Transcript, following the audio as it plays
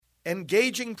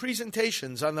Engaging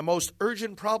presentations on the most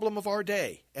urgent problem of our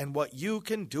day and what you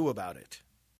can do about it.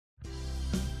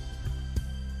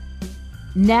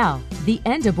 Now, the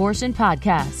End Abortion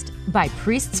Podcast by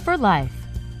Priests for Life.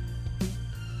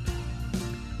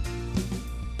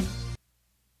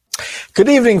 Good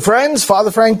evening, friends.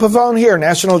 Father Frank Pavone here,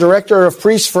 National Director of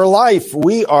Priests for Life.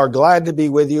 We are glad to be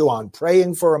with you on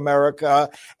Praying for America,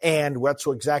 and that's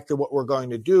exactly what we're going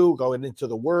to do, going into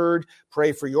the Word,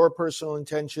 pray for your personal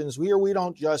intentions. We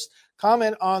don't just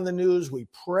comment on the news, we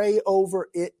pray over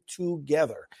it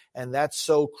together, and that's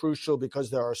so crucial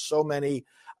because there are so many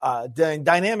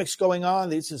dynamics going on.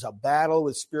 This is a battle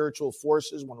with spiritual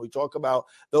forces when we talk about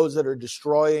those that are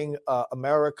destroying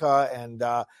America. And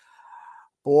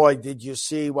boy, did you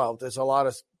see, well, there's a lot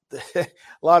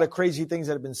of crazy things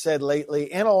that have been said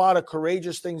lately and a lot of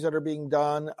courageous things that are being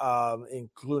done,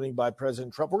 including by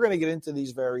President Trump. We're going to get into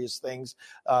these various things.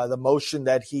 The motion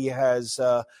that he has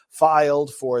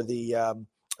filed for the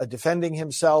defending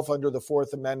himself under the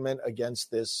Fourth Amendment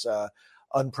against this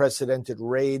unprecedented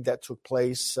raid that took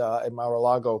place in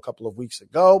Mar-a-Lago a couple of weeks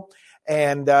ago,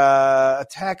 and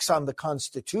attacks on the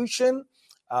Constitution.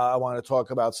 I want to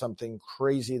talk about something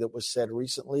crazy that was said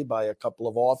recently by a couple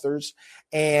of authors,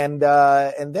 and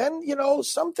then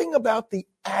something about the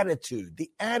attitude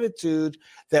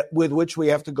that with which we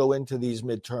have to go into these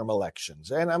midterm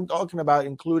elections, and I'm talking about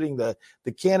including the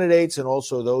candidates and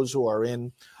also those who are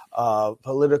in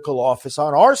political office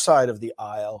on our side of the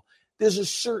aisle. There's a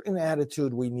certain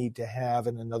attitude we need to have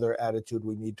and another attitude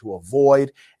we need to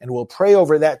avoid. And we'll pray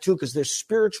over that too, because there's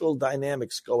spiritual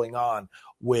dynamics going on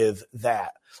with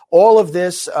that. All of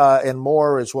this and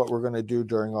more is what we're going to do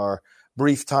during our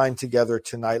brief time together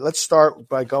tonight. Let's start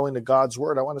by going to God's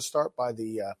Word. I want to start by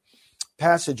the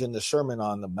passage in the Sermon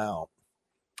on the Mount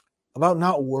about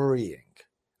not worrying.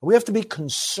 We have to be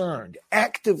concerned,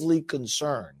 actively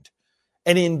concerned.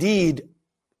 And indeed,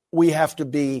 we have to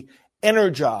be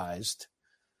energized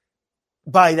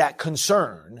by that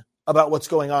concern about what's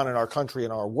going on in our country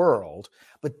and our world.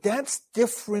 But that's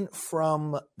different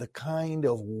from the kind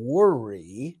of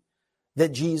worry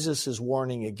that Jesus is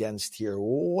warning against here.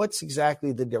 What's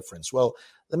exactly the difference? Well,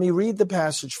 let me read the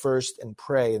passage first and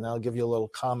pray, and I'll give you a little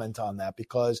comment on that,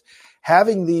 because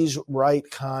having these right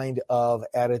kind of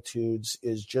attitudes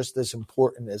is just as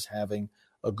important as having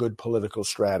a good political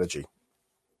strategy.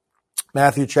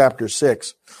 Matthew chapter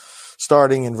 6.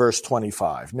 Starting in verse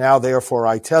 25. Now, therefore,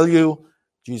 I tell you,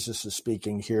 Jesus is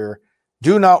speaking here,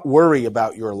 do not worry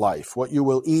about your life, what you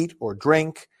will eat or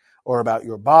drink, or about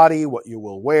your body, what you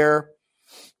will wear.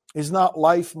 Is not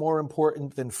life more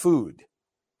important than food,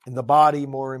 and the body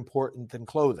more important than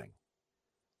clothing?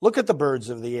 Look at the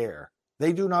birds of the air.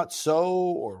 They do not sow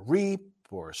or reap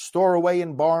or store away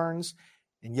in barns,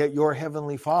 and yet your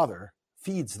heavenly Father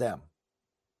feeds them.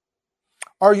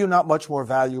 Are you not much more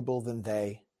valuable than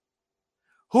they?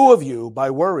 Who of you, by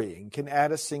worrying, can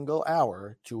add a single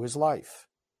hour to his life?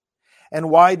 And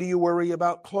why do you worry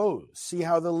about clothes? See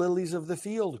how the lilies of the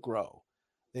field grow.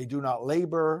 They do not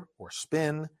labor or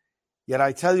spin. Yet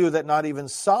I tell you that not even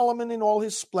Solomon in all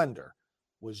his splendor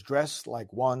was dressed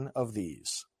like one of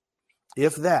these.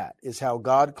 If that is how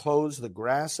God clothes the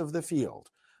grass of the field,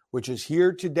 which is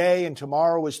here today and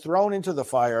tomorrow is thrown into the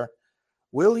fire,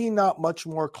 will he not much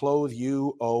more clothe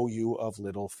you, O you of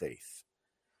little faith?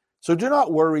 So do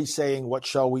not worry, saying, what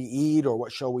shall we eat, or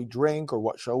what shall we drink, or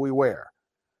what shall we wear?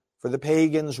 For the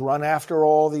pagans run after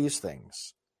all these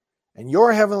things, and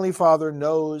your heavenly Father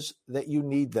knows that you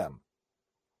need them.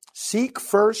 Seek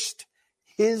first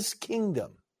his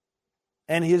kingdom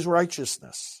and his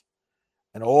righteousness,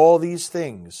 and all these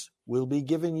things will be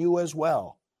given you as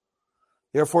well.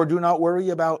 Therefore do not worry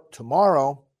about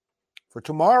tomorrow, for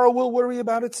tomorrow will worry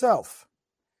about itself.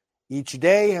 Each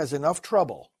day has enough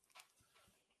trouble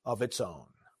of its own.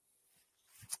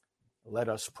 Let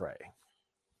us pray.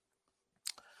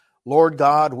 Lord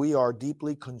God, we are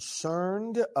deeply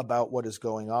concerned about what is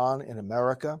going on in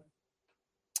America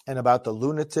and about the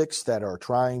lunatics that are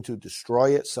trying to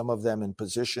destroy it, some of them in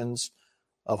positions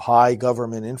of high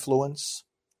government influence.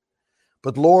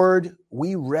 But Lord,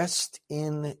 we rest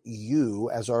in you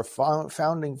as our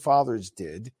founding fathers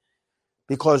did,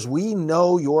 because we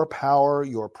know your power,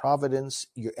 your providence,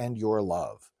 and your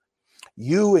love.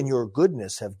 You and your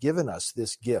goodness have given us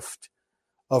this gift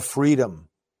of freedom,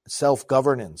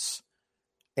 self-governance,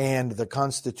 and the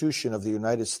Constitution of the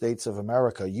United States of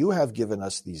America. You have given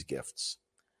us these gifts.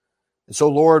 And so,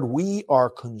 Lord, we are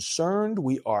concerned,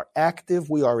 we are active,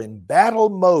 we are in battle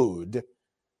mode,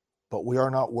 but we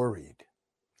are not worried.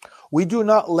 We do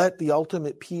not let the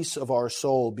ultimate peace of our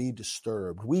soul be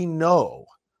disturbed. We know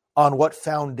on what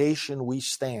foundation we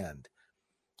stand.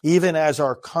 Even as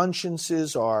our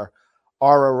consciences are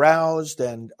aroused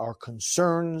and our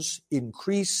concerns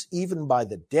increase even by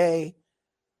the day,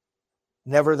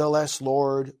 nevertheless,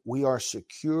 Lord, we are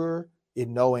secure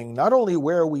in knowing not only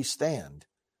where we stand,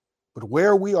 but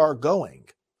where we are going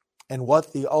and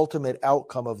what the ultimate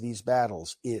outcome of these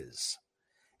battles is.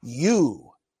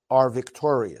 You are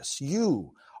victorious.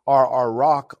 You are our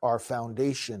rock, our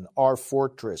foundation, our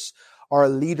fortress, our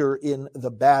leader in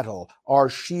the battle, our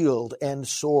shield and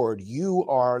sword. You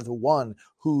are the one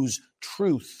whose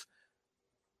truth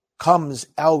comes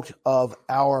out of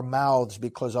our mouths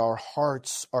because our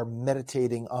hearts are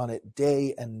meditating on it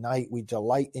day and night. We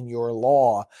delight in your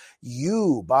law.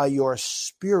 You, by your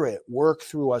Spirit, work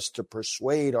through us to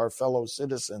persuade our fellow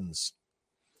citizens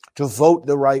to vote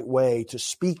the right way, to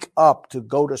speak up, to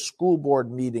go to school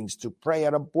board meetings, to pray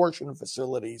at abortion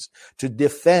facilities, to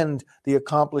defend the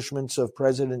accomplishments of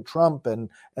President Trump and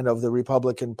of the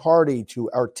Republican Party,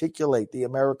 to articulate the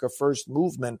America First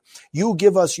movement. You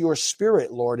give us your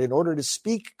Spirit, Lord, in order to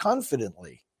speak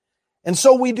confidently. And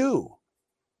so we do.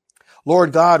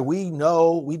 Lord God, we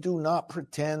know we do not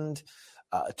pretend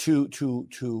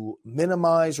to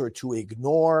minimize or to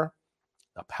ignore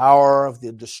the power of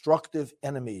the destructive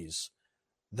enemies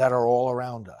that are all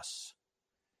around us.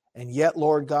 And yet,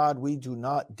 Lord God, we do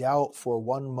not doubt for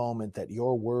one moment that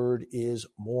your word is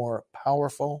more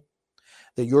powerful,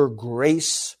 that your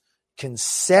grace can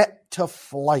set to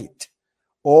flight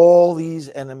all these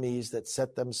enemies that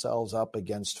set themselves up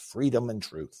against freedom and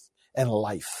truth and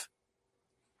life.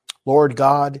 Lord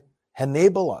God,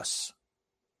 enable us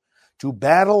to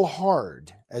battle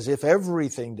hard as if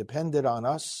everything depended on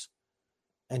us,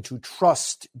 and to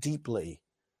trust deeply,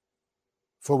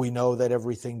 for we know that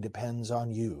everything depends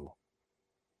on you.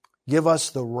 Give us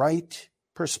the right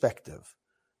perspective.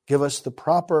 Give us the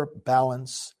proper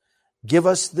balance. Give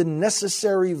us the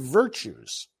necessary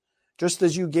virtues, just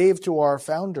as you gave to our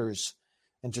founders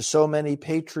and to so many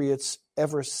patriots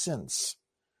ever since.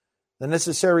 The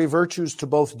necessary virtues to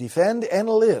both defend and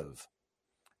live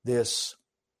this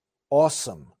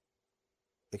awesome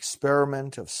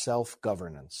experiment of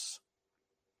self-governance.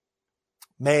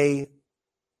 May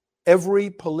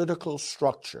every political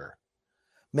structure,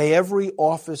 may every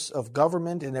office of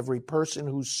government and every person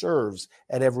who serves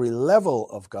at every level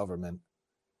of government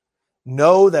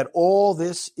know that all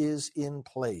this is in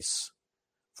place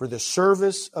for the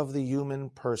service of the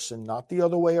human person, not the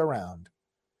other way around,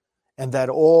 and that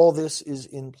all this is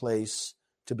in place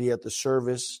to be at the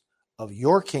service of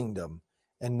your kingdom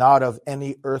and not of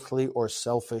any earthly or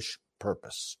selfish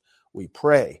purpose. We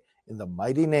pray in the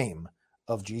mighty name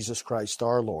of Jesus Christ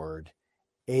our Lord.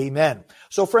 Amen.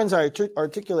 So friends, I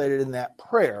articulated in that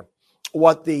prayer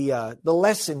what the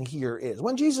lesson here is.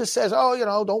 When Jesus says,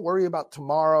 don't worry about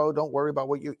tomorrow, don't worry about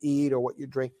what you eat or what you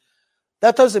drink,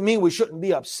 that doesn't mean we shouldn't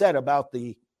be upset about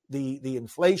the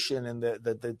inflation and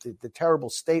the terrible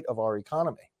state of our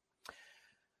economy.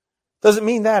 Doesn't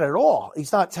mean that at all.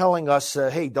 He's not telling us,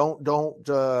 hey, don't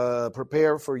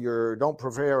prepare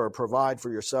or provide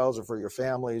for yourselves or for your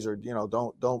families, or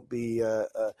don't be.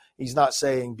 He's not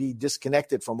saying be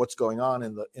disconnected from what's going on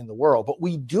in the world. But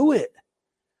we do it.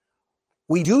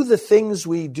 We do the things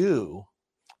we do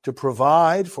to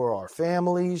provide for our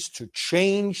families, to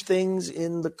change things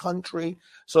in the country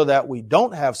so that we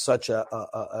don't have such an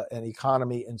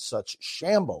economy in such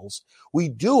shambles. We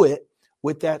do it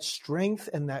with that strength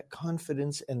and that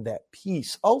confidence and that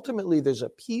peace. Ultimately, there's a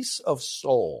peace of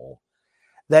soul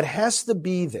that has to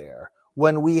be there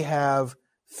when we have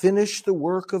finished the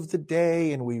work of the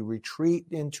day and we retreat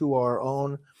into our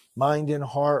own mind and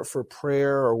heart for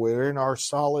prayer, or we're in our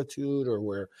solitude, or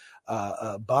we're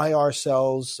by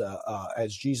ourselves.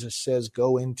 As Jesus says,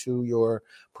 go into your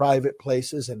private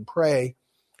places and pray.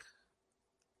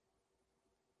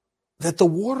 That the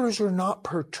waters are not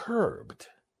perturbed.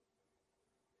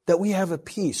 That we have a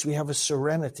peace, we have a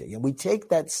serenity, and we take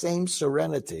that same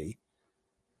serenity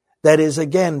that is,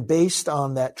 again, based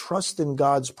on that trust in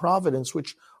God's providence,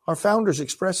 which our founders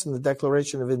expressed in the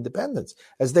Declaration of Independence.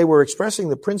 As they were expressing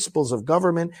the principles of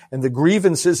government and the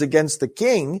grievances against the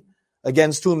king,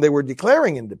 against whom they were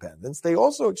declaring independence, they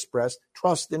also expressed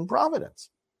trust in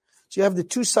providence. So you have the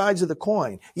two sides of the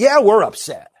coin. Yeah, we're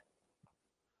upset.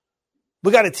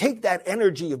 We got to take that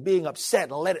energy of being upset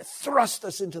and let it thrust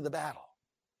us into the battle.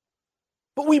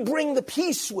 But we bring the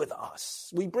peace with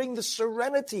us. We bring the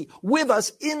serenity with us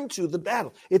into the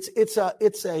battle. It's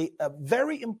a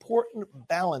very important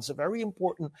balance, a very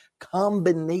important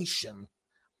combination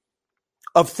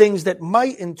of things that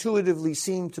might intuitively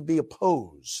seem to be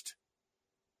opposed.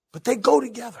 But they go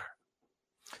together.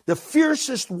 The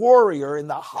fiercest warrior in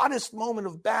the hottest moment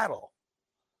of battle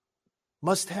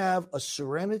must have a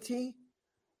serenity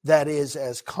that is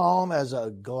as calm as a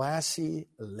glassy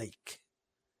lake.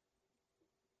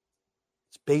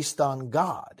 It's based on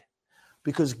God,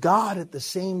 because God at the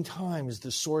same time is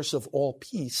the source of all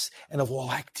peace and of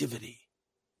all activity.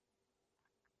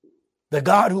 The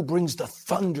God who brings the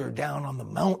thunder down on the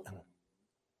mountain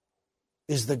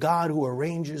is the God who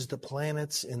arranges the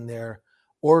planets in their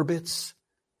orbits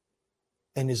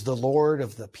and is the Lord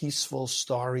of the peaceful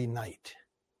starry night.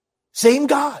 Same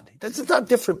God. It's not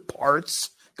different parts.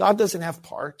 God doesn't have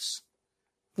parts.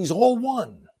 He's all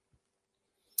one.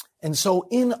 And so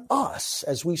in us,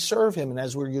 as we serve him and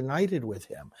as we're united with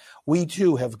him, we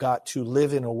too have got to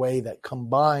live in a way that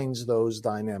combines those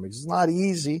dynamics. It's not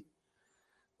easy.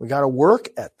 We got to work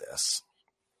at this.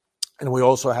 And we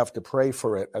also have to pray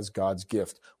for it as God's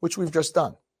gift, which we've just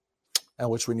done and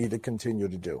which we need to continue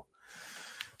to do.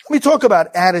 Let me talk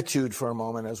about attitude for a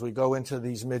moment as we go into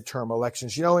these midterm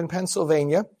elections. You know, in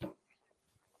Pennsylvania,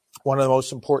 one of the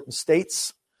most important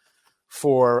states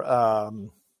for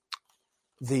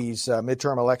these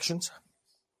midterm elections,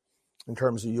 in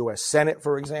terms of U.S. Senate,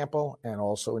 for example, and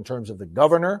also in terms of the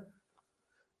governor,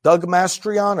 Doug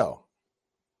Mastriano.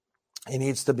 He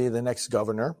needs to be the next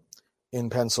governor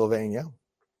in Pennsylvania.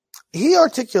 He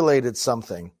articulated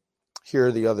something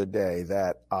here the other day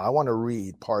that I want to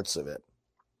read parts of it.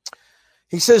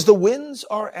 He says, the winds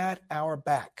are at our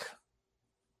back.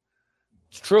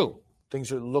 It's true.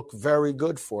 Things look very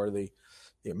good for the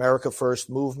America First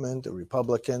movement, the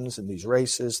Republicans in these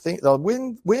races.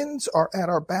 The winds are at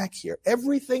our back here.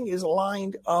 Everything is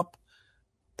lined up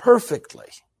perfectly.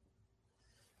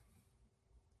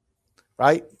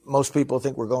 Right? Most people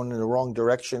think we're going in the wrong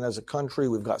direction as a country.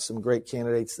 We've got some great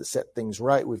candidates to set things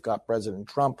right. We've got President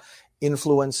Trump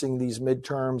influencing these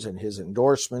midterms, and his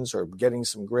endorsements are getting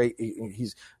some great.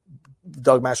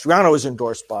 Doug Mastriano is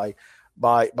endorsed by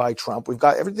Trump. We've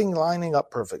got everything lining up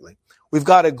perfectly. We've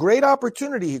got a great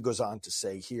opportunity, he goes on to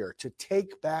say here, to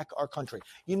take back our country.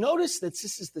 You notice that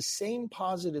this is the same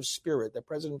positive spirit that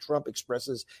President Trump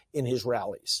expresses in his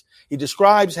rallies. He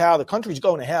describes how the country's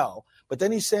going to hell, but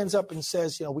then he stands up and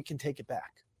says, we can take it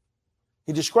back.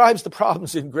 He describes the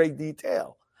problems in great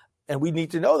detail, and we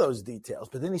need to know those details.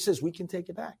 But then he says, we can take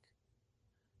it back.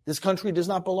 This country does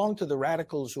not belong to the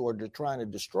radicals who are trying to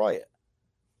destroy it.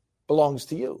 It belongs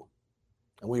to you.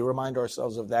 And we remind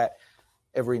ourselves of that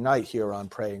every night here on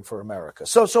Praying for America.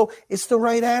 So it's the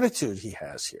right attitude he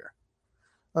has here.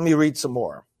 Let me read some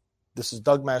more. This is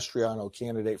Doug Mastriano,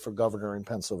 candidate for governor in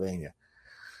Pennsylvania.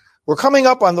 We're coming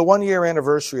up on the 1-year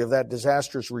anniversary of that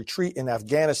disastrous retreat in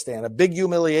Afghanistan, a big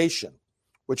humiliation,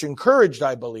 which encouraged,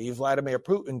 I believe, Vladimir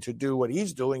Putin to do what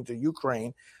he's doing to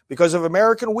Ukraine because of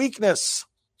American weakness.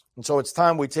 And so it's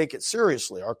time we take it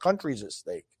seriously. Our country's at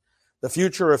stake. The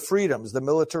future of freedoms, the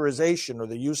militarization or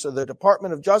the use of the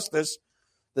Department of Justice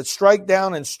that strike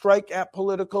down and strike at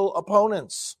political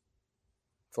opponents.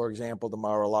 For example, the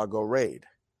Mar-a-Lago raid.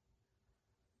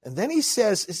 And then he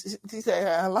says,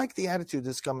 I like the attitude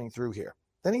that's coming through here.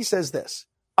 Then he says this,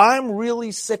 I'm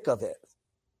really sick of it.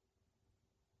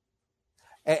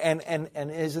 And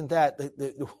isn't that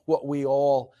what we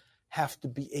all have to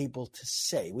be able to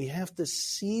say? We have to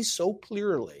see so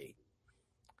clearly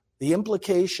the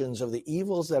implications of the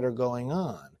evils that are going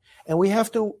on. And we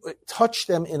have to touch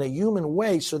them in a human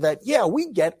way so that,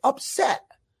 we get upset.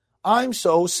 I'm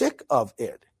so sick of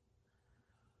it.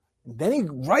 Then he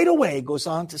right away goes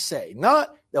on to say,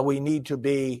 not that we need to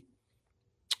be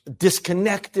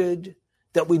disconnected,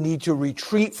 that we need to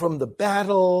retreat from the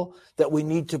battle, that we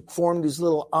need to form these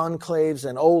little enclaves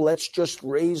and, let's just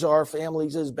raise our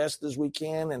families as best as we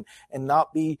can and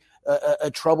not be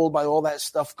troubled by all that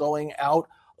stuff going out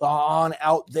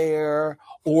there,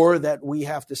 or that we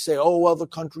have to say, the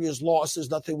country is lost,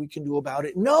 there's nothing we can do about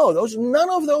it. No, none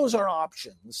of those are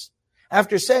options.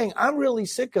 After saying, I'm really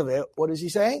sick of it, what does he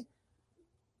say?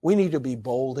 We need to be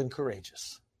bold and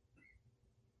courageous.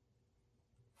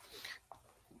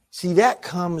 See, that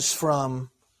comes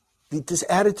from this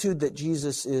attitude that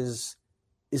Jesus is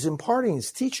imparting,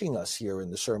 is teaching us here in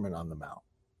the Sermon on the Mount.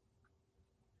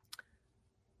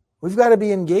 We've got to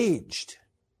be engaged.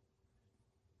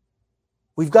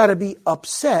 We've got to be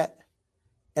upset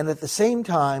and at the same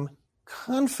time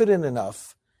confident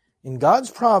enough in God's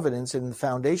providence and the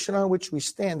foundation on which we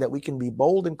stand that we can be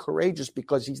bold and courageous,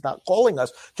 because he's not calling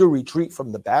us to retreat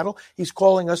from the battle. He's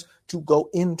calling us to go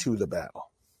into the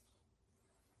battle.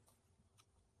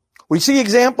 We see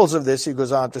examples of this, he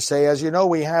goes on to say. As you know,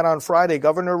 we had on Friday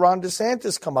Governor Ron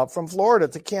DeSantis come up from Florida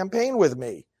to campaign with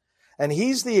me. And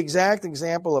he's the exact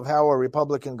example of how a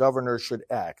Republican governor should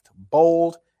act.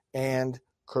 Bold and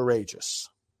courageous.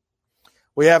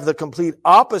 We have the complete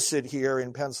opposite here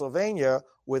in Pennsylvania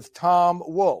with Tom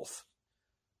Wolf.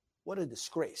 What a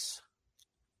disgrace.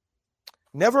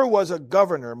 Never was a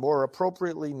governor more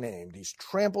appropriately named. He's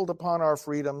trampled upon our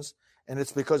freedoms, and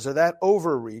it's because of that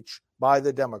overreach by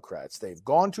the Democrats. They've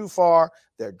gone too far.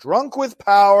 They're drunk with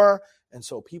power, and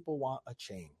so people want a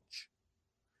change.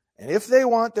 And if they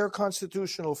want their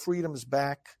constitutional freedoms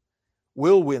back,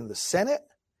 we'll win the Senate,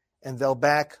 and they'll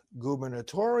back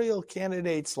gubernatorial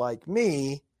candidates like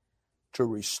me to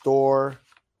restore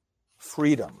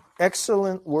freedom.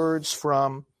 Excellent words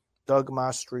from Doug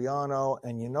Mastriano,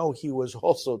 and you know he was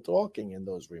also talking in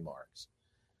those remarks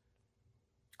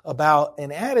about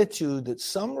an attitude that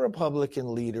some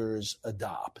Republican leaders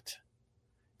adopt.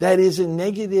 That is a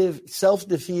negative,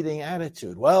 self-defeating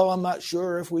attitude. Well, I'm not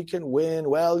sure if we can win.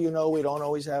 Well, you know, we don't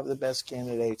always have the best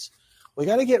candidates. We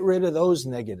got to get rid of those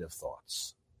negative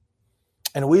thoughts.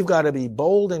 And we've got to be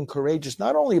bold and courageous,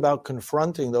 not only about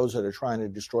confronting those that are trying to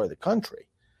destroy the country,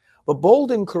 but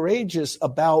bold and courageous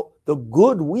about the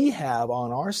good we have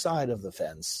on our side of the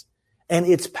fence and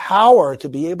its power to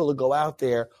be able to go out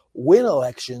there, win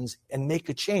elections, and make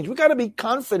a change. We've got to be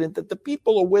confident that the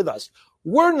people are with us.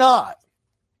 We're not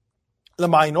the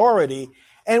minority,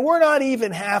 and we're not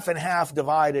even half and half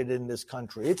divided in this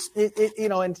country.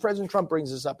 And President Trump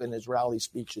brings this up in his rally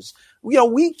speeches.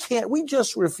 We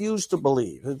just refuse to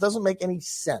believe. It doesn't make any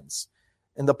sense.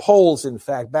 And the polls, in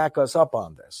fact, back us up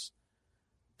on this,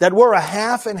 that we're a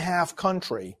half and half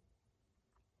country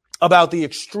about the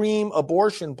extreme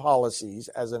abortion policies,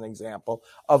 as an example,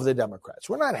 of the Democrats.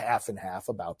 We're not half and half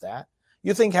about that.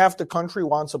 You think half the country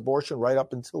wants abortion right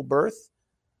up until birth?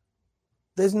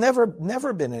 There's never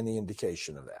been any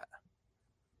indication of that.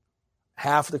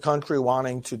 Half the country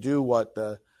wanting to do what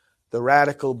the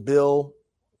radical bill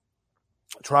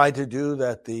tried to do,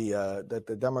 that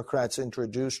the Democrats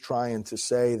introduced, trying to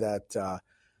say that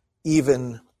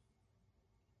even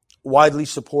widely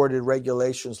supported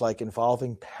regulations like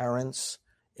involving parents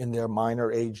in their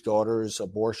minor age daughters'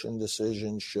 abortion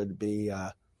decisions should be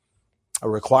a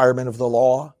requirement of the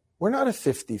law. We're not a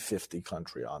 50-50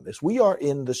 country on this. We are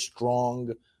in the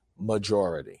strong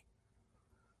majority.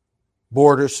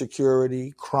 Border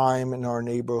security, crime in our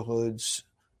neighborhoods,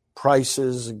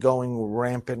 prices going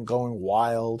rampant, going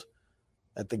wild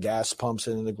at the gas pumps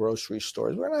and in the grocery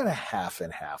stores. We're not a half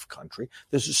and half country.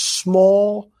 There's a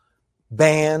small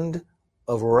band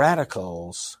of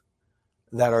radicals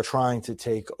that are trying to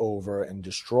take over and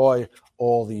destroy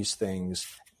all these things.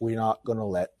 We're not going to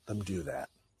let them do that.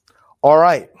 All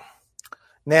right.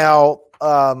 Now,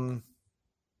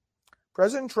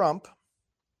 President Trump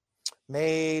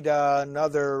made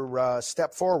another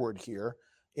step forward here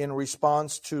in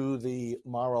response to the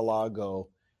Mar-a-Lago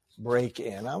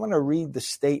break-in. I'm going to read the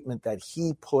statement that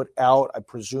he put out. I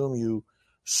presume you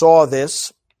saw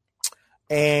this.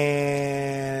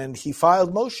 And he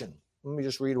filed motion. Let me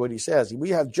just read what he says. We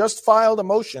have just filed a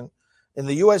motion in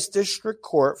the U.S. District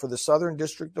Court for the Southern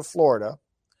District of Florida,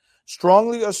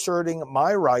 strongly asserting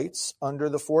my rights under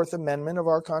the Fourth Amendment of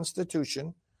our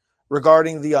Constitution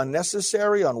regarding the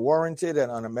unnecessary, unwarranted, and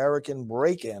un-American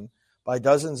break-in by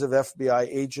dozens of FBI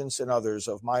agents and others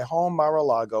of my home,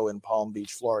 Mar-a-Lago, in Palm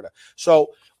Beach, Florida. So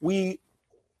we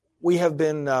have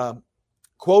been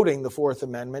quoting the Fourth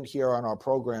Amendment here on our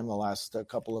program the last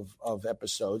couple of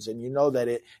episodes, and you know that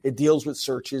it deals with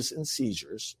searches and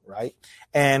seizures, right?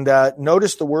 And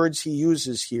notice the words he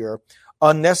uses here: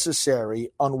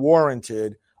 unnecessary,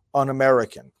 unwarranted,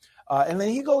 un-American. And then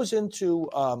he goes into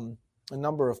a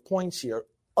number of points here.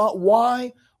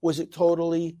 Why was it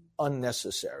totally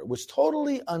unnecessary? It was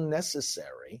totally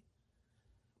unnecessary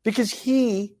because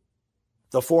he,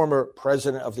 the former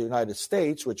president of the United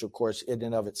States, which of course in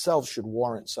and of itself should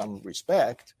warrant some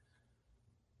respect,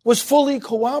 was fully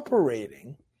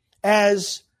cooperating,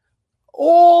 as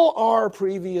all our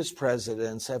previous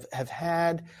presidents have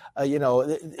had,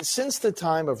 since the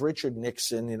time of Richard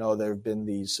Nixon, there have been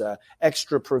these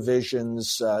extra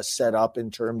provisions set up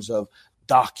in terms of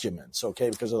documents, okay,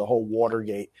 because of the whole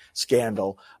Watergate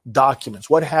scandal. Documents.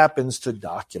 What happens to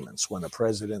documents when a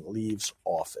president leaves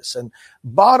office? And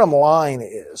bottom line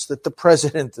is that the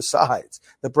president decides.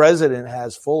 The president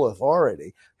has full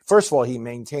authority. First of all, he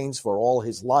maintains for all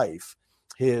his life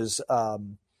his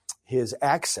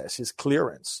access, his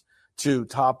clearance to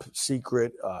top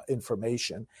secret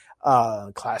information,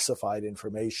 classified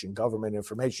information, government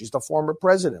information. He's the former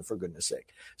president, for goodness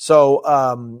sake. So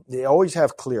they always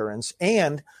have clearance,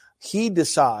 and he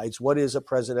decides what is a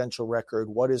presidential record,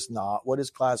 what is not, what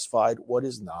is classified, what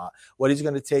is not, what he's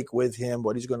going to take with him,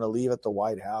 what he's going to leave at the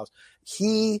White House.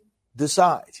 He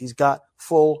decides. He's got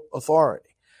full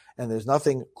authority. And there's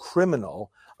nothing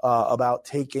criminal about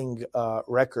taking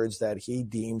records that he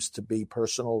deems to be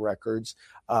personal records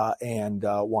and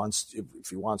if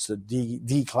he wants to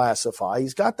declassify,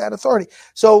 he's got that authority.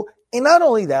 So, and not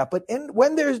only that, but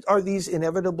when there are these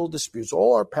inevitable disputes,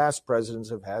 all our past presidents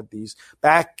have had these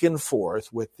back and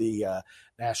forth with the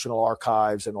National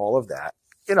Archives and all of that.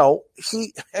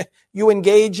 You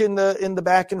engage in the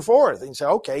back and forth and say,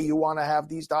 okay, you want to have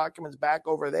these documents back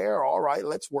over there? All right,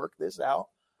 let's work this out.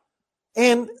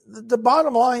 And the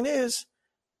bottom line is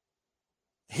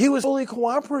he was fully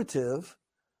cooperative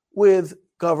with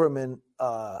government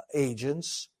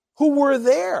agents who were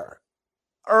there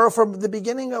or from the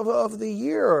beginning of the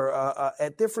year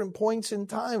at different points in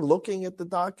time, looking at the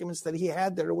documents that he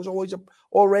had there. There was always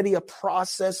already a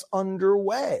process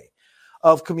underway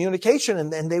of communication.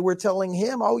 And then they were telling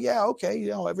him, oh, yeah,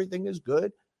 okay, everything is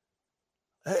good.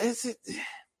 It's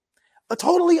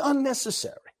totally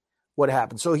unnecessary what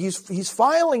happened. So he's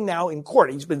filing now in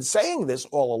court. He's been saying this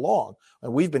all along,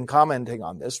 and we've been commenting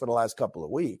on this for the last couple of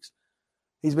weeks.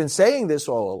 He's been saying this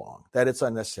all along, that it's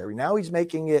unnecessary. Now he's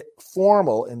making it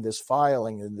formal in this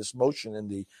filing, in this motion in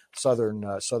the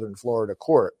Southern Florida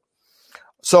court.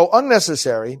 So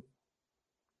unnecessary,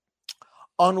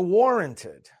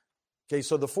 unwarranted. Okay,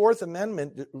 so the Fourth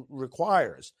Amendment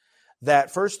requires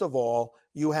that, first of all,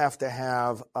 you have to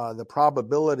have the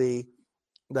probability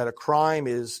that a crime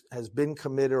has been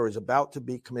committed or is about to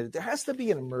be committed. There has to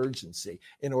be an emergency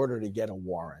in order to get a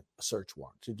warrant, a search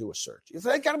warrant, to do a search. There's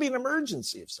got to be an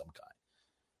emergency of some kind.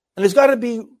 And there's got to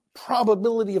be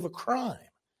probability of a crime.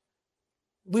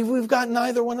 We've got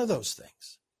neither one of those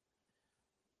things.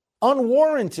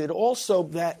 Unwarranted, also,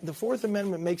 that the Fourth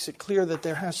Amendment makes it clear that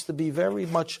there has to be very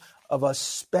much of a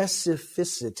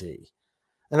specificity.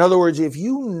 In other words, if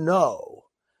you know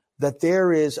that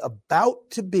there is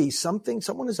about to be something,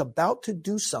 someone is about to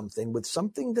do something with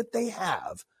something that they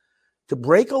have to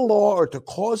break a law or to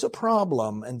cause a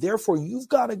problem, and therefore you've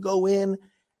got to go in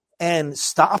and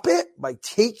stop it by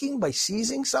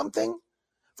seizing something.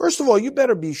 First of all, you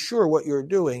better be sure what you're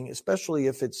doing, especially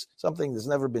if it's something that's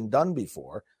never been done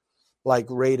before, like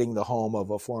raiding the home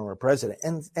of a former president.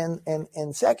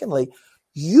 And secondly,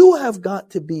 you have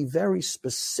got to be very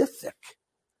specific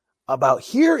about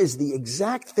here is the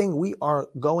exact thing we are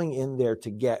going in there to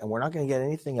get, and we're not going to get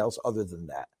anything else other than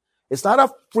that. It's not a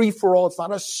free-for-all. It's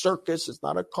not a circus. It's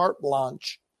not a carte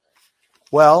blanche.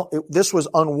 Well, this was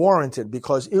unwarranted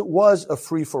because it was a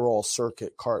free-for-all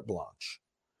circuit carte blanche.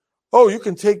 Oh, you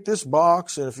can take this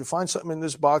box, and if you find something in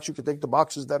this box, you can take the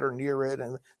boxes that are near it,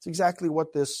 and it's exactly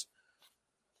what this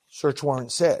search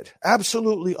warrant said.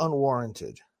 Absolutely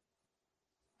unwarranted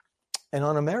and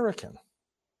un-American.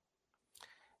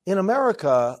 In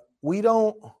America, we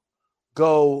don't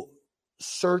go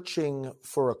searching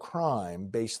for a crime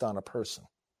based on a person.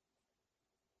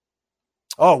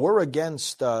 Oh, we're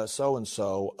against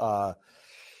so-and-so.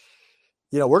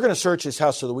 We're going to search his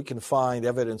house so that we can find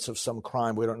evidence of some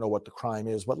crime. We don't know what the crime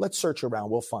is, but let's search around.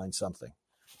 We'll find something.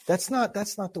 That's not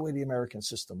the way the American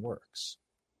system works.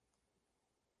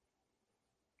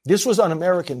 This was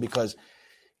un-American because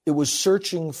it was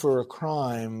searching for a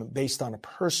crime based on a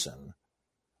person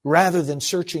rather than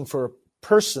searching for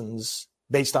persons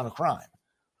based on a crime.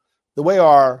 The way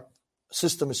our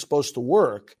system is supposed to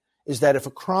work is that if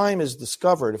a crime is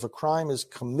discovered, if a crime is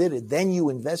committed, then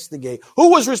you investigate who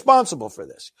was responsible for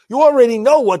this. You already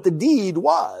know what the deed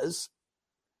was,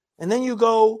 and then you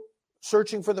go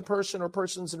searching for the person or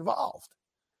persons involved.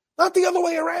 Not the other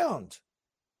way around.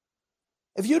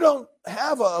 If you don't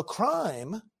have a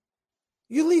crime,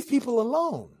 you leave people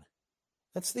alone.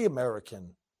 That's the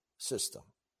American system.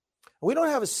 We don't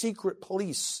have a secret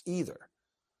police either.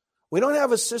 We don't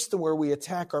have a system where we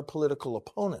attack our political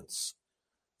opponents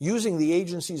using the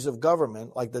agencies of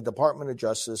government like the Department of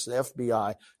Justice, the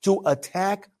FBI, to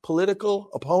attack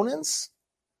political opponents.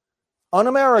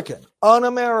 Un-American.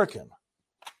 Un-American.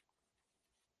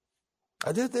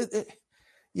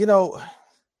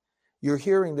 You're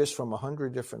hearing this from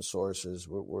 100 different sources.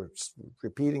 We're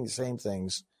repeating the same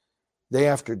things day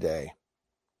after day.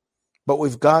 But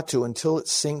we've got to, until it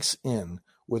sinks in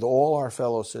with all our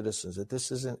fellow citizens, that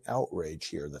this is an outrage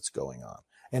here that's going on.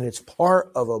 And it's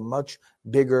part of a much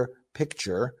bigger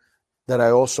picture that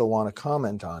I also want to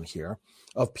comment on here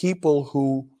of people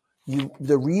who,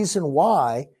 the reason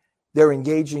why they're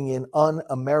engaging in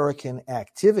un-American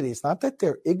activities, not that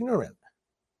they're ignorant.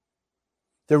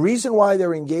 The reason why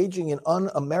they're engaging in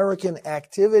un-American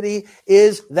activity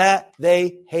is that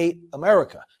they hate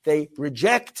America. They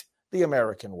reject the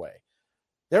American way.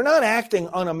 They're not acting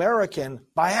un-American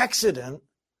by accident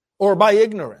or by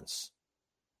ignorance.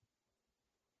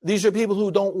 These are people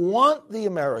who don't want the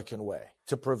American way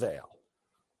to prevail.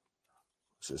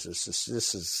 This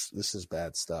is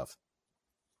bad stuff.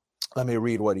 Let me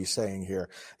read what he's saying here.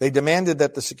 They demanded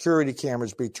that the security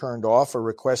cameras be turned off, a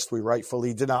request we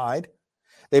rightfully denied.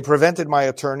 They prevented my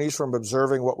attorneys from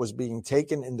observing what was being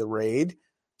taken in the raid,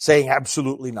 saying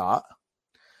absolutely not.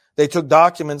 They took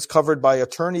documents covered by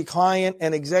attorney-client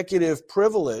and executive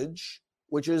privilege,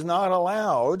 which is not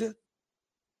allowed.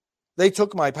 They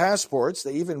took my passports.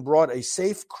 They even brought a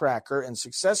safe cracker and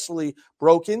successfully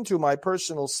broke into my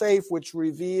personal safe, which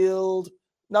revealed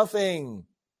nothing.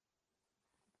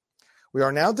 We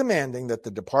are now demanding that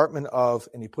the Department of,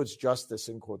 and he puts justice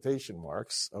in quotation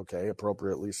marks, okay,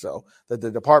 appropriately so, that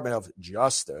the Department of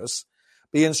Justice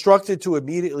be instructed to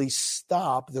immediately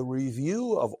stop the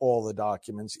review of all the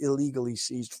documents illegally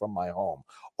seized from my home.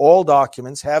 All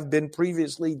documents have been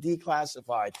previously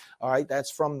declassified. All right,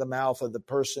 that's from the mouth of the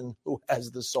person who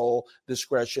has the sole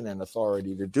discretion and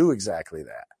authority to do exactly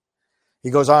that. He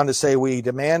goes on to say, we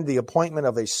demand the appointment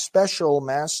of a special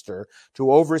master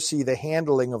to oversee the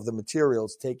handling of the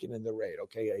materials taken in the raid.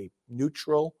 Okay, a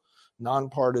neutral,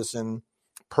 nonpartisan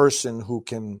person who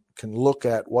can look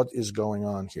at what is going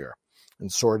on here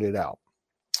and sort it out.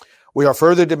 We are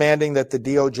further demanding that the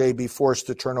DOJ be forced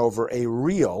to turn over a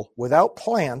real, without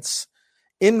plants,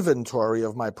 inventory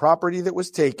of my property that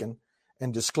was taken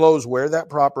and disclose where that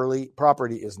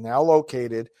property is now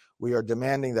located. We are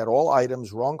demanding that all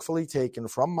items wrongfully taken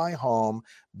from my home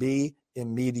be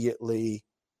immediately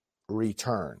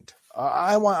returned.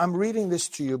 I'm reading this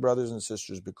to you, brothers and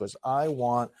sisters, because I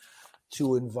want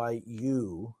to invite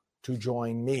you to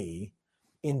join me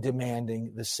in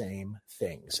demanding the same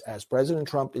things. As President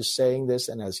Trump is saying this,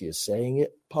 and as he is saying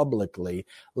it publicly,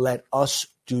 let us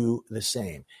do the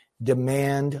same.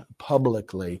 Demand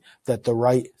publicly that the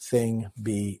right thing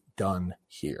be done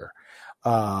here.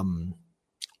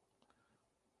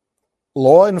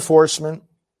 Law enforcement,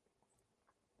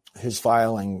 his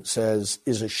filing says,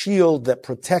 is a shield that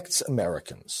protects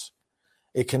Americans.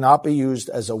 It cannot be used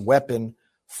as a weapon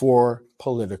for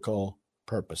political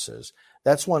purposes.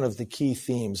 That's one of the key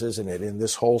themes, isn't it, in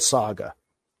this whole saga?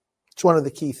 It's one of the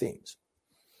key themes.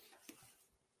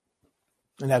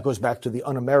 And that goes back to the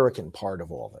un-American part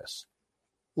of all this.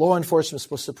 Law enforcement is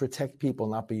supposed to protect people,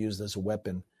 not be used as a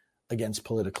weapon against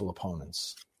political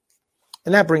opponents.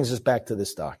 And that brings us back to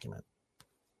this document.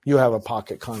 You have a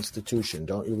pocket constitution,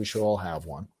 don't you? We should all have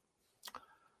one.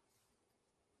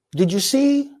 Did you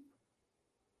see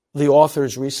the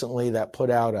authors recently that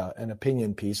put out an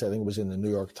opinion piece, I think it was in the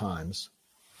New York Times,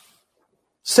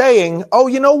 saying, oh,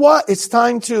 you know what? It's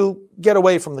time to get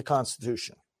away from the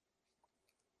Constitution.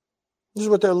 This is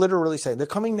what they're literally saying. They're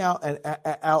coming now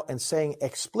out and saying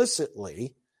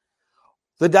explicitly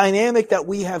the dynamic that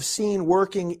we have seen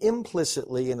working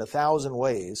implicitly in 1,000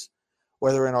 ways,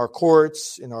 whether in our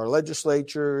courts, in our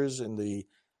legislatures, in the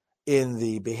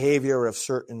behavior of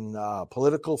certain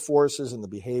political forces, in the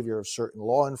behavior of certain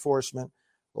law enforcement,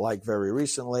 like very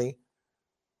recently.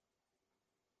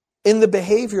 In the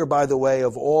behavior, by the way,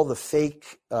 of all the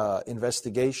fake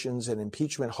investigations and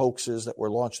impeachment hoaxes that were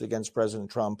launched against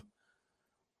President Trump,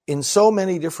 in so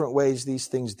many different ways, these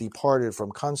things departed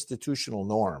from constitutional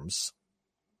norms.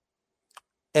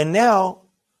 And now,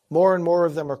 more and more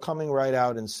of them are coming right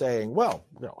out and saying, well,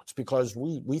 it's because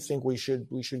we think we should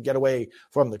get away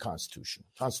from the Constitution.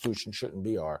 Constitution shouldn't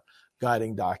be our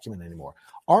guiding document anymore.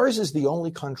 Ours is the only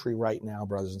country right now,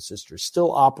 brothers and sisters,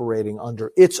 still operating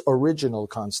under its original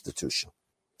Constitution.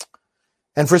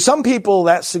 And for some people,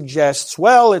 that suggests,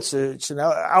 well, it's an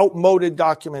outmoded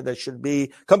document that should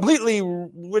be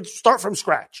would start from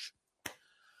scratch.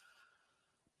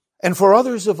 And for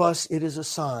others of us, it is a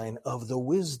sign of the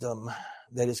wisdom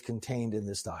that is contained in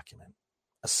this document,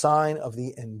 a sign of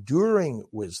the enduring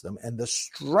wisdom and the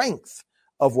strength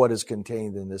of what is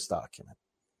contained in this document,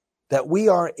 that we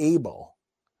are able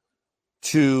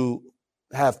to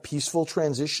have peaceful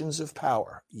transitions of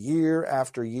power year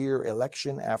after year,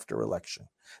 election after election,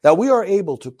 that we are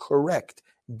able to correct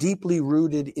deeply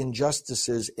rooted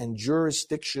injustices and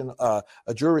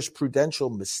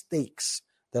jurisprudential mistakes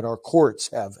that our courts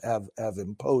have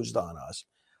imposed on us,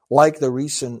 like the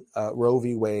recent Roe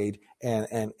v. Wade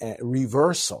and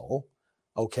reversal.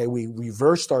 Okay, we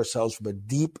reversed ourselves from a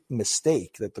deep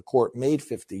mistake that the court made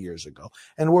 50 years ago,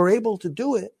 and we're able to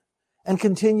do it and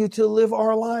continue to live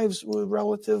our lives with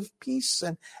relative peace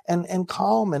and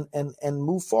calm and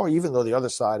move forward, even though the other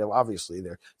side, obviously, they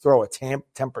throw a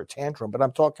temper tantrum. But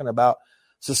I'm talking about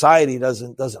society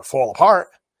doesn't fall apart.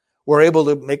 We're able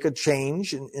to make a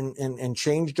change and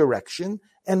change direction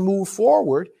and move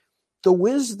forward. The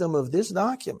wisdom of this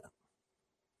document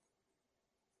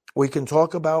we can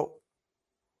talk about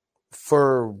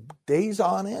for days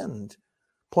on end,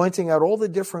 pointing out all the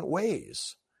different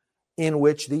ways in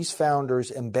which these founders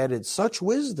embedded such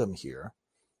wisdom here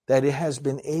that it has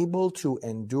been able to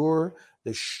endure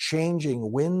the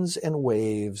changing winds and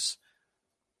waves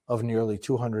of nearly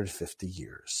 250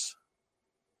 years.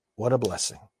 What a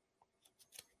blessing.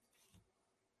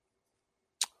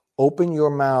 Open your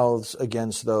mouths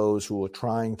against those who are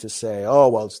trying to say, oh,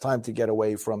 well, it's time to get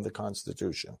away from the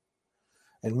Constitution.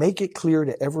 And make it clear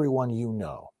to everyone you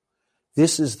know,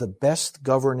 this is the best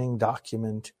governing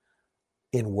document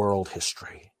in world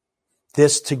history.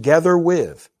 This, together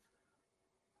with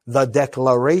the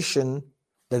Declaration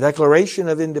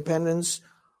of Independence,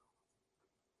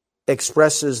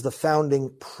 expresses the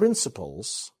founding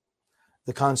principles.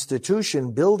 The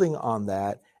Constitution, building on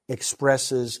that,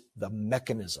 expresses the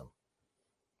mechanism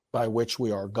by which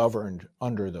we are governed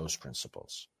under those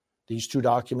principles. These two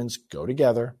documents go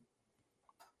together.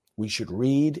 We should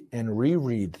read and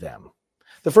reread them.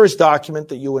 The first document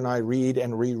that you and I read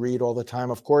and reread all the time,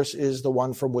 of course, is the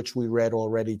one from which we read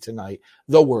already tonight,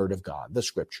 the Word of God, the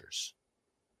Scriptures.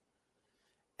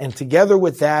 And together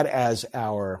with that as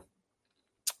our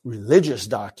religious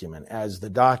document, as the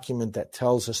document that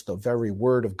tells us the very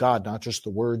Word of God, not just the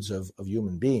words of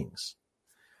human beings.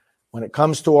 When it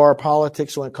comes to our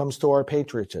politics, when it comes to our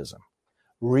patriotism,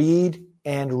 read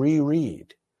and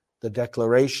reread the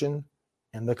Declaration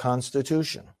and the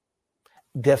Constitution.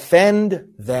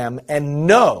 Defend them and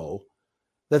know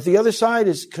that the other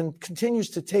side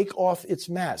continues to take off its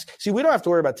mask. See, we don't have to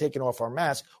worry about taking off our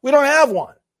mask. We don't have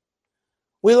one.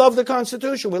 We love the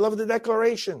Constitution. We love the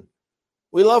Declaration.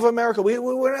 We love America. We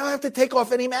don't have to take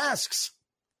off any masks.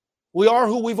 We are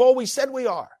who we've always said we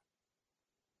are.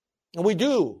 And we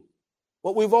do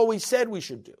what we've always said we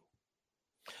should do.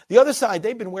 The other side,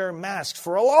 they've been wearing masks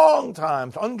for a long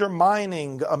time,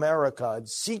 undermining America in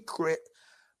secret,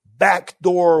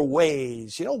 backdoor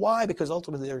ways. You know why? Because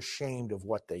ultimately they're ashamed of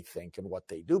what they think and what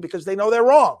they do because they know they're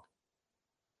wrong.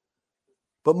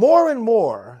 But more and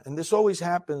more, and this always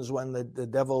happens when the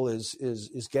devil is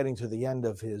getting to the end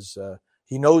of his,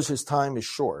 he knows his time is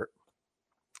short,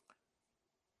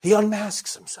 he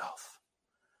unmasks himself.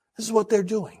 This is what they're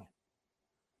doing.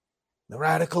 The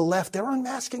radical left, they're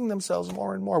unmasking themselves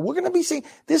more and more. We're going to be seeing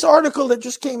this article that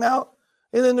just came out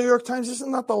in the New York Times. This is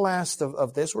not the last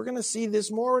of this. We're going to see this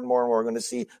more and more. We're going to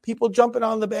see people jumping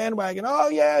on the bandwagon. Oh,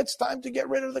 yeah, it's time to get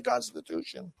rid of the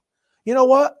Constitution. You know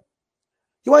what?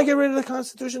 You want to get rid of the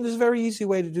Constitution? There's a very easy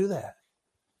way to do that.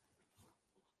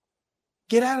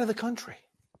 Get out of the country.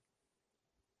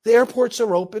 The airports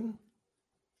are open.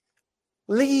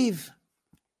 Leave.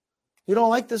 You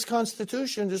don't like this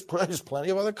Constitution? There's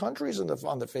plenty of other countries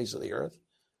on the face of the earth.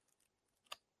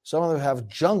 Some of them have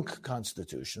junk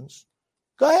constitutions.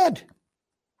 Go ahead.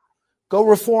 Go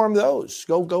reform those.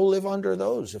 Go live under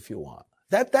those if you want.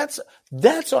 That's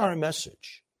our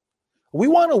message. We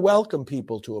want to welcome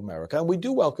people to America, and we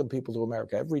do welcome people to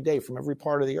America every day from every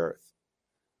part of the earth.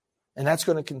 And that's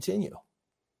going to continue.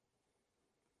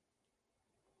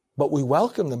 But we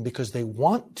welcome them because they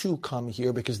want to come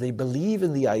here, because they believe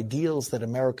in the ideals that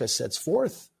America sets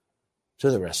forth to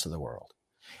the rest of the world.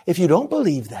 If you don't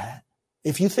believe that,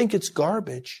 if you think it's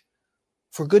garbage,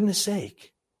 for goodness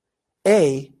sake,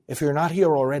 A, if you're not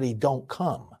here already, don't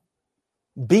come.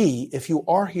 B, if you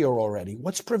are here already,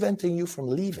 what's preventing you from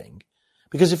leaving?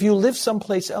 Because if you live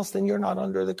someplace else, then you're not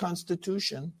under the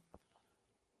Constitution.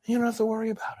 You don't have to worry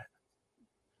about it.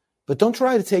 But don't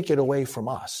try to take it away from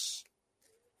us.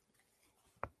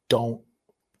 Don't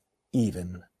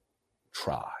even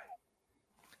try.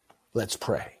 Let's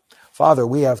pray. Father,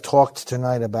 we have talked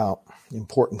tonight about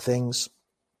important things.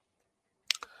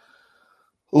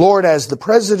 Lord, as the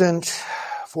president,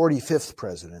 45th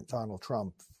president, Donald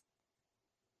Trump,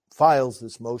 files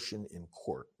this motion in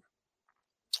court,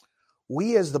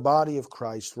 we as the body of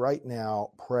Christ right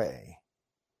now pray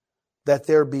that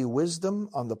there be wisdom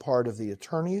on the part of the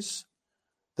attorneys,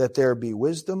 that there be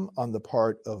wisdom on the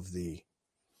part of the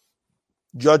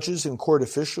judges and court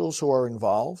officials who are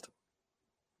involved,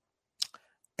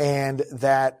 and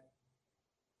that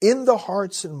in the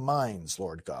hearts and minds,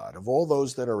 Lord God, of all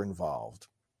those that are involved,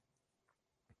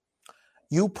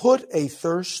 you put a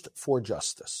thirst for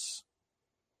justice.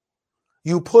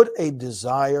 You put a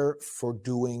desire for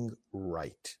doing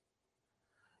right.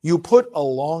 You put a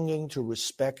longing to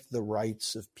respect the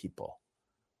rights of people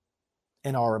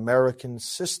in our American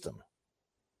system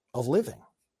of living.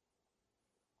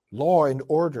 Law and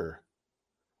order,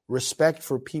 respect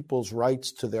for people's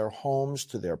rights to their homes,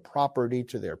 to their property,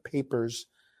 to their papers,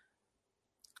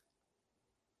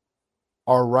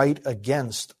 our right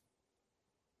against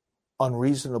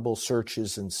unreasonable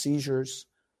searches and seizures.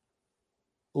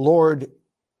 Lord,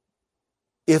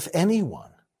 If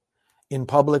anyone in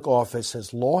public office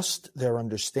has lost their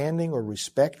understanding or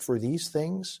respect for these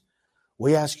things,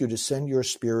 we ask you to send your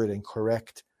Spirit and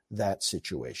correct that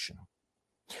situation.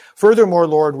 Furthermore,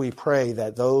 Lord, we pray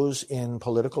that those in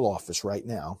political office right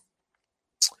now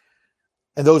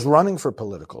and those running for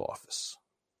political office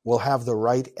will have the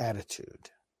right attitude.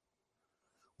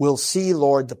 We'll see,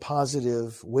 Lord, the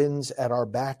positive winds at our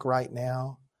back right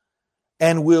now,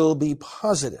 and we'll be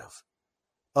positive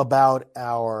about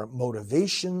our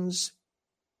motivations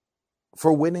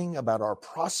for winning, about our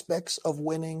prospects of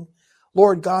winning.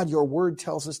 Lord God, your word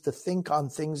tells us to think on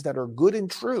things that are good and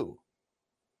true,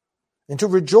 and to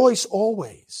rejoice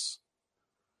always,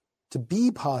 to be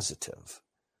positive.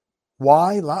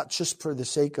 Why? Not just for the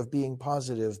sake of being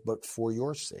positive, but for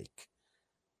your sake.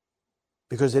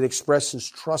 Because it expresses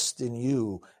trust in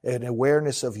you, an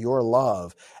awareness of your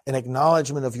love, an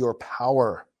acknowledgement of your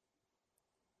power.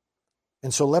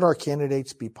 And so let our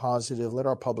candidates be positive. Let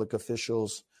our public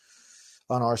officials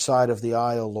on our side of the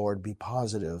aisle, Lord, be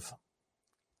positive.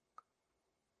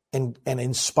 And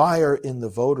inspire in the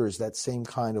voters that same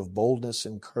kind of boldness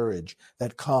and courage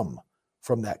that come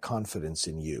from that confidence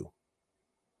in you.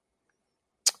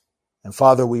 And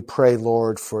Father, we pray,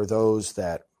 Lord, for those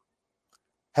that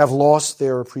have lost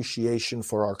their appreciation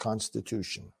for our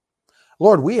Constitution.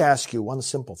 Lord, we ask you one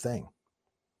simple thing.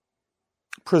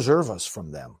 Preserve us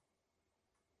from them.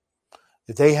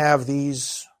 If they have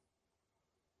these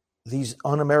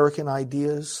un-American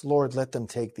ideas, Lord, let them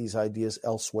take these ideas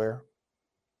elsewhere.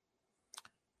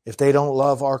 If they don't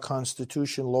love our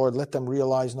Constitution, Lord, let them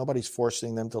realize nobody's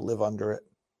forcing them to live under it.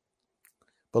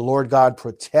 But Lord God,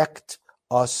 protect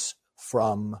us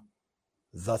from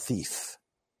the thief.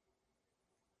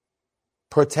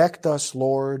 Protect us,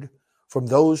 Lord, from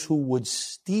those who would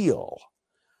steal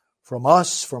from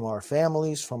us, from our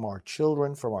families, from our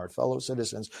children, from our fellow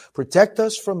citizens. Protect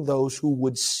us from those who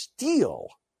would steal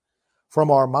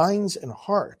from our minds and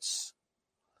hearts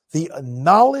the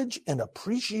knowledge and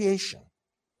appreciation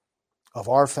of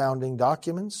our founding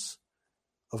documents,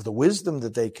 of the wisdom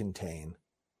that they contain,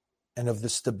 and of the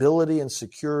stability and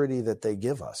security that they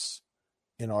give us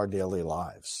in our daily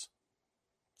lives.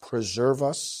 Preserve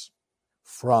us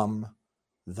from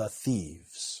the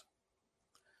thieves.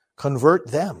 Convert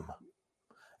them,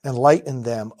 enlighten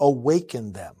them,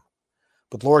 awaken them.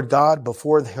 But Lord God,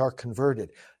 before they are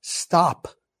converted, stop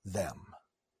them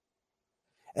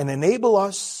and enable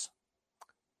us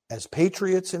as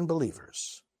patriots and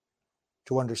believers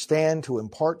to understand, to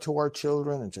impart to our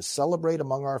children, and to celebrate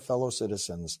among our fellow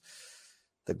citizens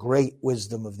the great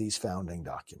wisdom of these founding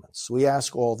documents. We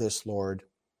ask all this, Lord,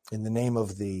 in the name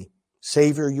of the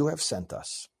Savior you have sent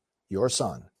us, your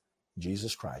Son,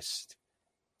 Jesus Christ.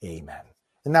 Amen.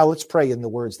 And now let's pray in the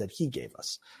words that he gave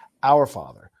us. Our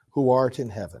Father, who art in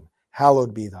heaven,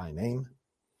 hallowed be thy name.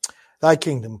 Thy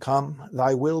kingdom come,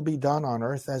 thy will be done on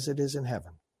earth as it is in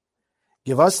heaven.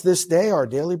 Give us this day our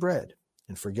daily bread,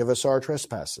 and forgive us our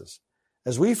trespasses,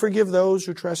 as we forgive those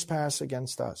who trespass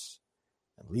against us.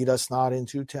 And lead us not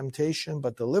into temptation,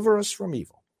 but deliver us from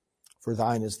evil. For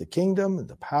thine is the kingdom, and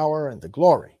the power, and the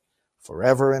glory,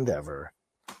 forever and ever.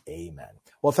 Amen.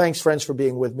 Well, thanks, friends, for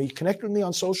being with me. Connect with me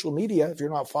on social media. If you're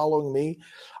not following me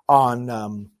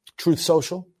on Truth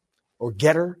Social or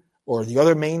Getter or the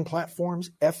other main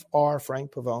platforms, Fr.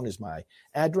 Frank Pavone is my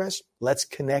address. Let's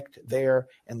connect there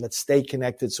and let's stay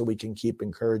connected so we can keep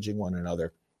encouraging one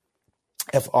another.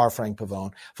 Fr. Frank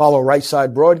Pavone. Follow Right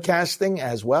Side Broadcasting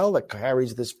as well that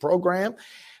carries this program.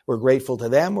 We're grateful to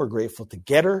them. We're grateful to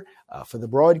Getter for the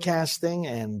broadcasting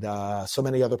and so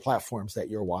many other platforms that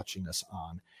you're watching us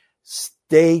on.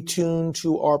 Stay tuned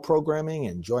to our programming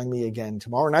and join me again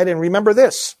tomorrow night. And remember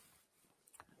this,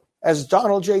 as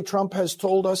Donald J. Trump has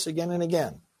told us again and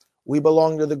again, we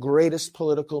belong to the greatest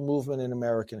political movement in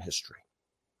American history.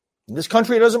 And this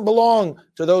country doesn't belong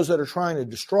to those that are trying to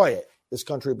destroy it. This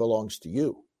country belongs to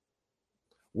you.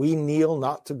 We kneel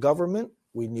not to government.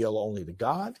 We kneel only to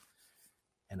God.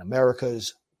 And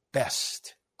America's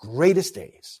best, greatest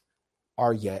days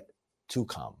are yet to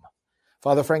come.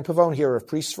 Father Frank Pavone here of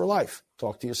Priests for Life.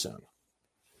 Talk to you soon.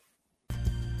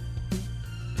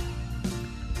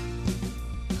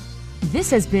 This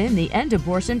has been the End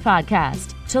Abortion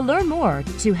Podcast. To learn more,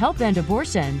 to help end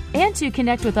abortion, and to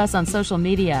connect with us on social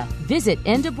media, visit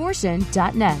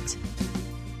endabortion.net.